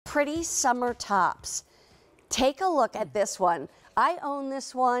pretty summer tops. Take a look at this one. I own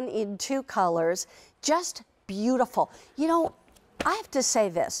this one in 2 colors. Just beautiful. You know, I have to say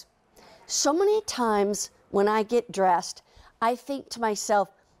this. So many times when I get dressed, I think to myself,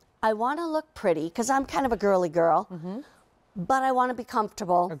 I want to look pretty because I'm kind of a girly girl, but I want to be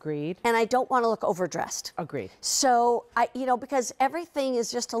comfortable. Agreed. And I don't want to look overdressed. Agreed. So, you know, because everything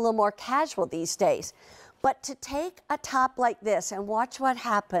is just a little more casual these days. But to take a top like this and watch what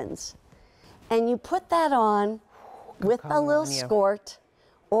happens, and you put that on with a little skirt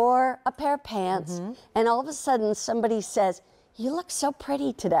or a pair of pants, and all of a sudden somebody says, "You look so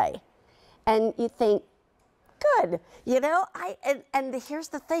pretty today." And you think, good, you know, and here's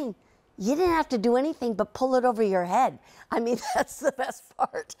the thing. You didn't have to do anything but pull it over your head. I mean, that's the best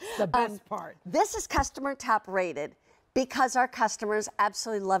part. The best part. This is customer top rated because our customers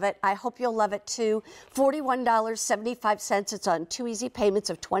absolutely love it. I hope you'll love it too. $41.75. It's on 2 easy payments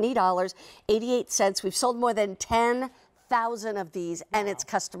of $20.88. We've sold more than 10,000 of these, and it's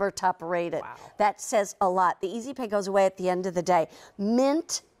customer top rated. Wow. That says a lot. The easy pay goes away at the end of the day.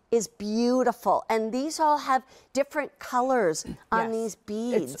 Mint is beautiful, and these all have different colors on these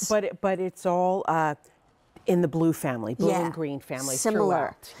beads. But it's all in the blue family, blue and green family. Similar.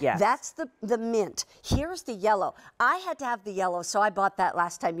 Throughout. Yes. That's the mint. Here's the yellow. I had to have the yellow, so I bought that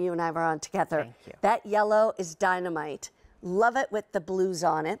last time you and I were on together. Thank you. That yellow is dynamite. Love it with the blues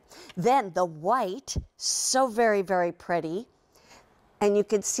on it. Then the white, so very, very pretty. And you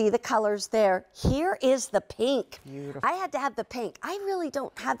can see the colors there. Here is the pink. Beautiful. I had to have the pink. I really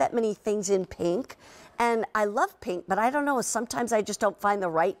don't have that many things in pink. And I love pink, but I don't know, sometimes I just don't find the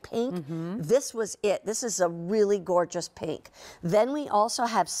right pink. This was it. This is a really gorgeous pink. Then we also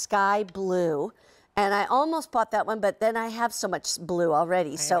have sky blue. And I almost bought that one, but then I have so much blue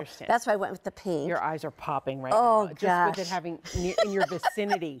already. So that's why I went with the pink. Your eyes are popping right now. Oh, gosh. Just with it having in your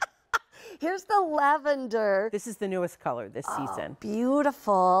vicinity. Here's the lavender. This is the newest color this season.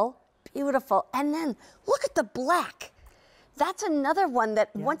 Beautiful, beautiful. And then look at the black. That's another one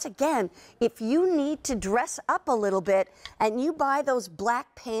that, once again, if you need to dress up a little bit and you buy those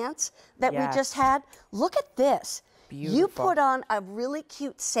black pants that we just had, look at this. Beautiful. You put on a really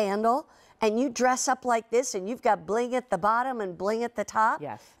cute sandal and you dress up like this and you've got bling at the bottom and bling at the top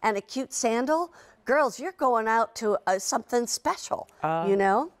and a cute sandal. Girls, you're going out to something special, you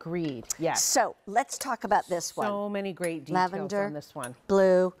know? Agreed, yes. So let's talk about this one. So many great details Lavender, on this one.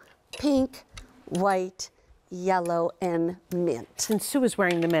 Blue, pink, white, yellow, and mint. Since Sue is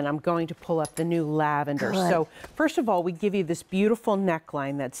wearing the mint, I'm going to pull up the new lavender. Good. So first of all, we give you this beautiful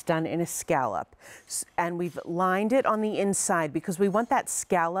neckline that's done in a scallop. And we've lined it on the inside because we want that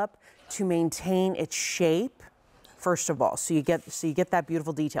scallop to maintain its shape. First of all, so you get that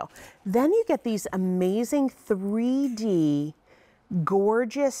beautiful detail. Then you get these amazing 3D,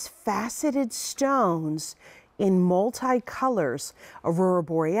 gorgeous faceted stones in multi-colors. Aurora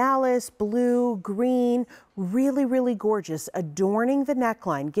Borealis, blue, green, really, really gorgeous, adorning the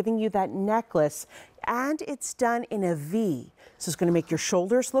neckline, giving you that necklace, and it's done in a V. So it's gonna make your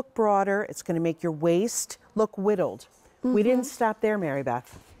shoulders look broader, it's gonna make your waist look whittled. We didn't stop there, Mary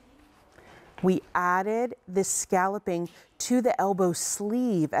Beth. We added this scalloping to the elbow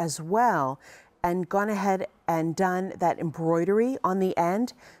sleeve as well and gone ahead and done that embroidery on the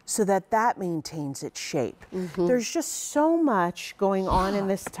end so that that maintains its shape. There's just so much going on in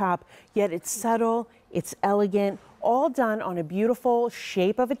this top, yet it's subtle, it's elegant, all done on a beautiful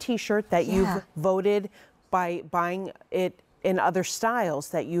shape of a t-shirt that you've voted by buying it in other styles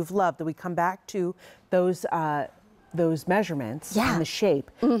that you've loved. That we come back to those measurements and the shape.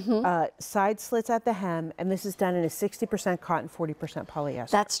 Side slits at the hem, and this is done in a 60% cotton, 40% polyester.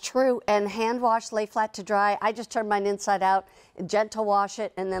 That's true, and hand wash, lay flat to dry. I just turn mine inside out, gentle wash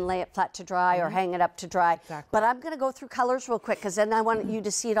it, and then lay it flat to dry or hang it up to dry. But I'm gonna go through colors real quick because then I want you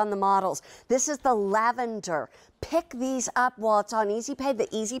to see it on the models. This is the lavender. Pick these up while it's on Easy Pay. The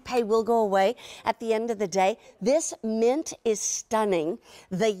Easy Pay will go away at the end of the day. This mint is stunning.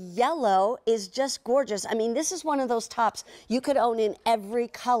 The yellow is just gorgeous. I mean, this is one of those tops you could own in every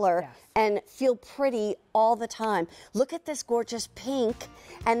color and feel pretty all the time. Look at this gorgeous pink,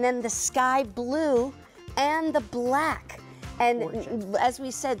 and then the sky blue and the black. And as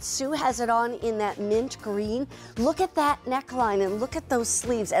we said, Sue has it on in that mint green. Look at that neckline and look at those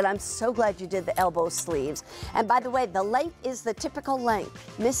sleeves. And I'm so glad you did the elbow sleeves. And by the way, the length is the typical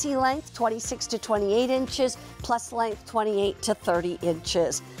length. Missy length, 26 to 28 inches, plus length, 28 to 30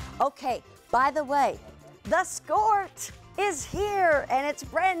 inches. Okay, by the way, the skirt is here and it's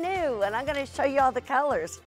brand new. And I'm gonna show you all the colors.